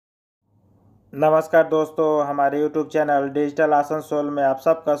नमस्कार दोस्तों, हमारे YouTube चैनल डिजिटल आसनसोल में आप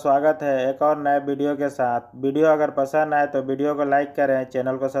सबका स्वागत है एक और नए वीडियो के साथ। वीडियो अगर पसंद आए तो वीडियो को लाइक करें,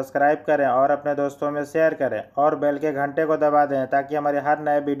 चैनल को सब्सक्राइब करें और अपने दोस्तों में शेयर करें और बेल के घंटे को दबा दें ताकि हमारे हर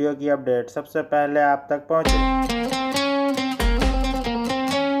नए वीडियो की अपडेट सबसे पहले आप तक पहुंचे।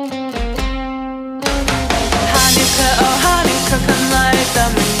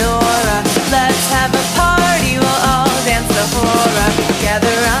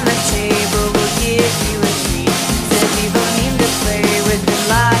 Gather around the table, we'll give you a treat. Said we both need to play with the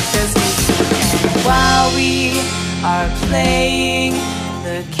light as we see. And while we are playing,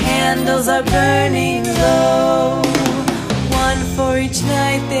 the candles are burning low. One for each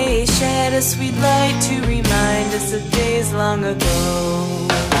night, they shed a sweet light to remind us of days long ago.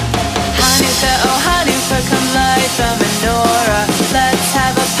 Hanukkah, oh Hanukkah, come light the menorah. Let's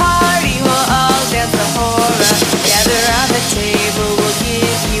have a party, we'll all dance the hora. Gather around the table, we'll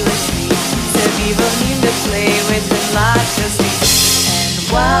give you a treat. So we will need to play with the light as we see. And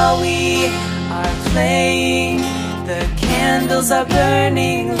while we are playing, the candles are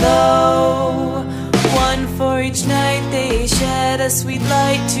burning low. One for each night, they shed a sweet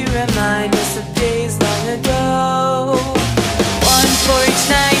light to remind us of days long ago. One for each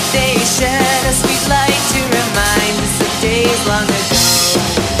night, they shed a sweet light to remind us of days long ago.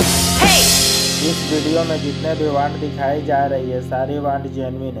 Hey! इस video में जितने भी want दिखाई जा रही है सारी want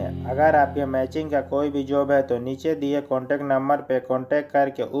genuine है। अगर आपके मैचिंग का कोई भी जॉब है तो नीचे दिए कॉन्टैक्ट नंबर पे कॉन्टैक्ट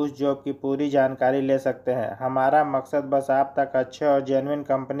करके उस जॉब की पूरी जानकारी ले सकते हैं। हमारा मकसद बस आप तक अच्छे और जेन्युइन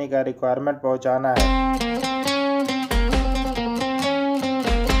कंपनी का रिक्वायरमेंट पहुंचाना है।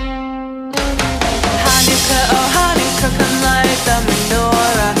 Come light the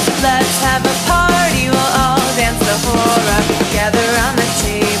menorah. Let's have a party, we'll all dance the hora. Gather around the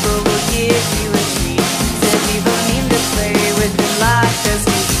table, we'll give you a treat. Said we both need to play with the light as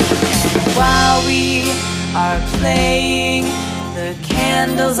we see. And while we are playing, the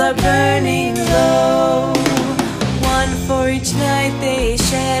candles are burning low. One for each night, they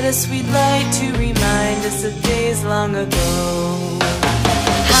shed a sweet light to remind us of days long ago.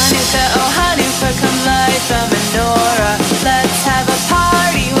 Hanukkah, oh Hanukkah, come light the menorah. Let's have a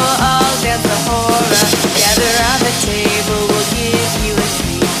party, we'll all dance the hora. Gather around the table, we'll give you a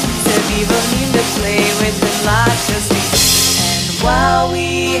treat. So we will need to play with the light as we see. And while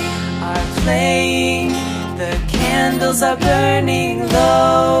we are playing, the candles are burning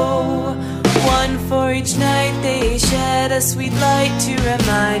low. One for each night, they shed a sweet light to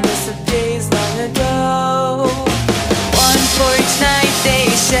remind us of days long ago. One for each night, they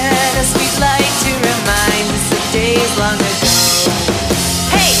shed a sweet light to remind us of days long ago.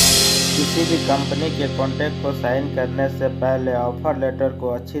 Hey! किसी भी company के contract को sign करने से पहले offer letter को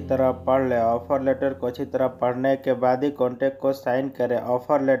अच्छी तरह पढ़ लें। ऑफर लेटर को अच्छी तरह पढ़ने के बाद ही कॉन्ट्रैक्ट को साइन करें।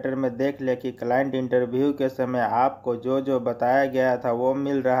 ऑफर लेटर में देख लें कि क्लाइंट इंटरव्यू के समय आपको जो जो बताया गया था वो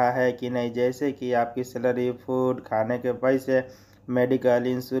मिल रहा है कि नहीं, जैसे कि आपकी सैलरी, फूड, खाने के पैसे, मेडिकल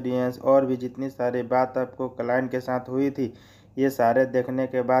इंश्योरेंस और भी जितनी सारी बात आपको क्लाइंट के साथ हुई थी, ये सारे देखने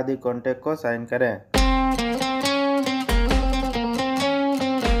के बाद ही कॉन्ट्रैक्ट को साइन करें।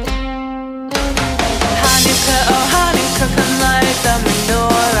 Hanukkah, oh Hanukkah, come light the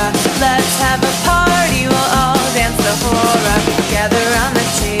menorah. Let's have a party, we'll all dance the hora. Gather around the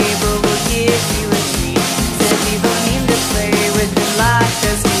table, we'll give you a treat. Said we both need to play with the light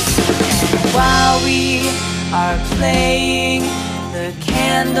as we see. And while we are playing, the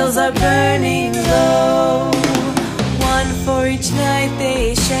candles are burning low. One for each night,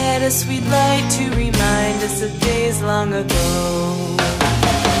 they shed a sweet light to remind us of days long ago.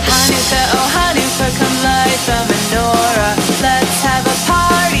 Hanukkah, oh Hanukkah, come light the menorah. Let's have a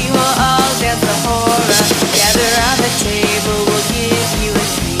party, we'll all dance the hora. Gather around the table, we'll give you a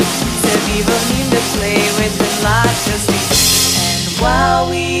treat. So we both need to play with the light as we see. And while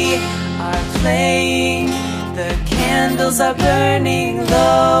we are playing, the candles are burning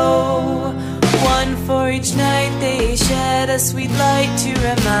low. One for each night, they shed a sweet light to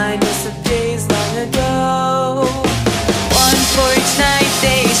remind us of days long ago. One for each night,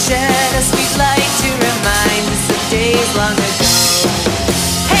 they shed a sweet light to remind us of days long ago.